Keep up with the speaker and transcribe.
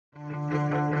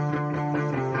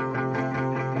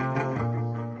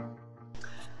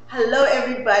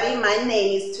everybody, my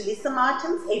name is Tulisa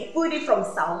Martins, a foodie from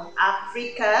South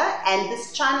Africa, and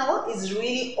this channel is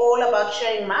really all about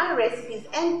sharing my recipes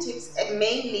and tips, and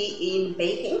mainly in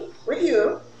baking with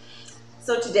you.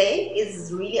 So today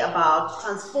is really about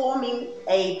transforming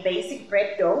a basic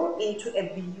bread dough into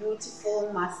a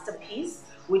beautiful masterpiece,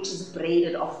 which is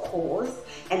braided, of course,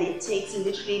 and it takes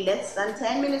literally less than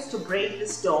 10 minutes to braid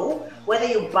this dough. Whether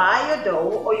you buy your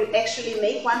dough or you actually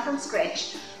make one from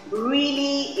scratch,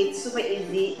 really it's super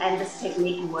easy, and this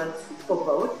technique works for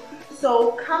both.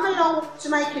 So come along to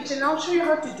my kitchen, I'll show you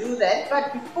how to do that.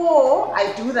 But before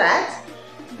I do that,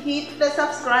 hit the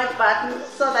subscribe button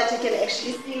so that you can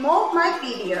actually see more of my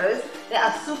videos. They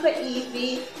are super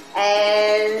easy,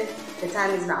 and the time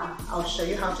is now. I'll show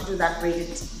you how to do that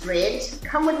braided bread.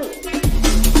 Come with me.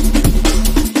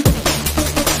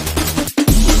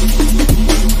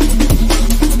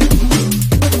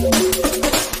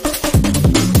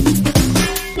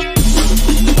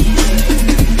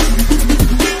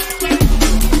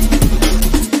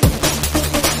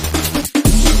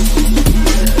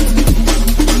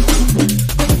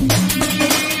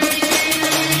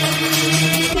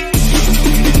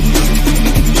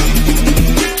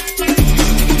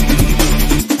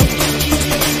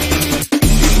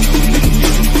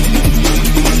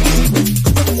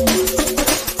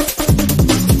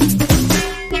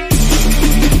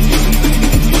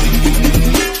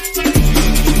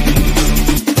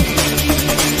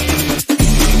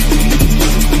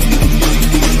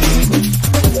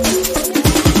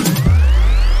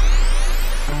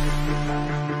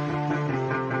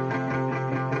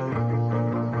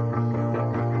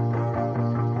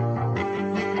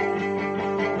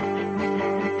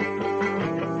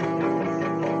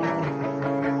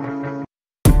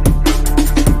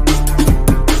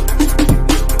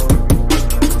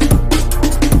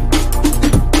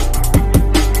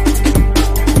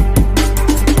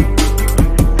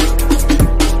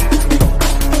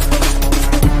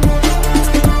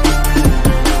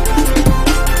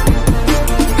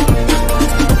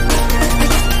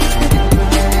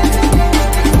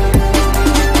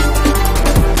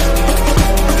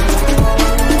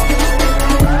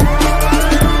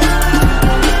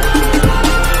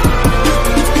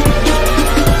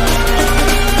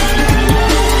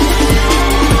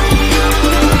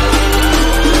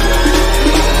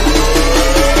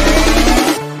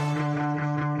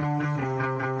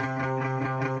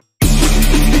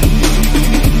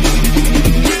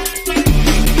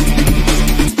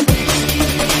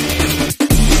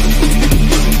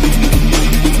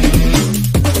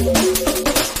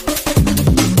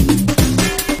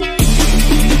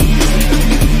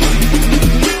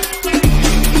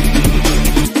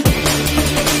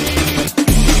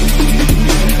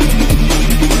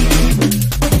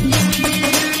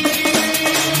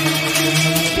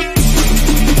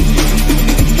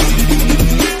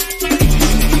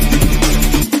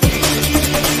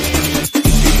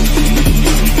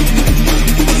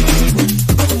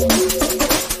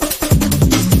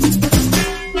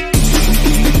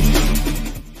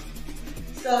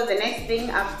 So the next thing,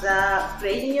 after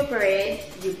braiding your bread,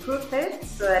 you proof it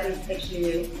so that it's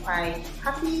actually quite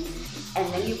puffy,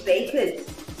 and then you bake it.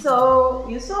 So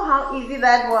you saw how easy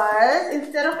that was.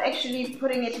 Instead of actually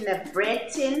putting it in a bread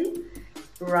tin,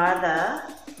 rather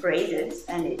braid it,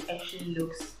 and it actually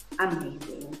looks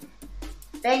amazing.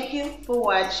 Thank you for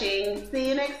watching. See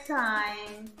you next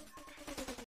time.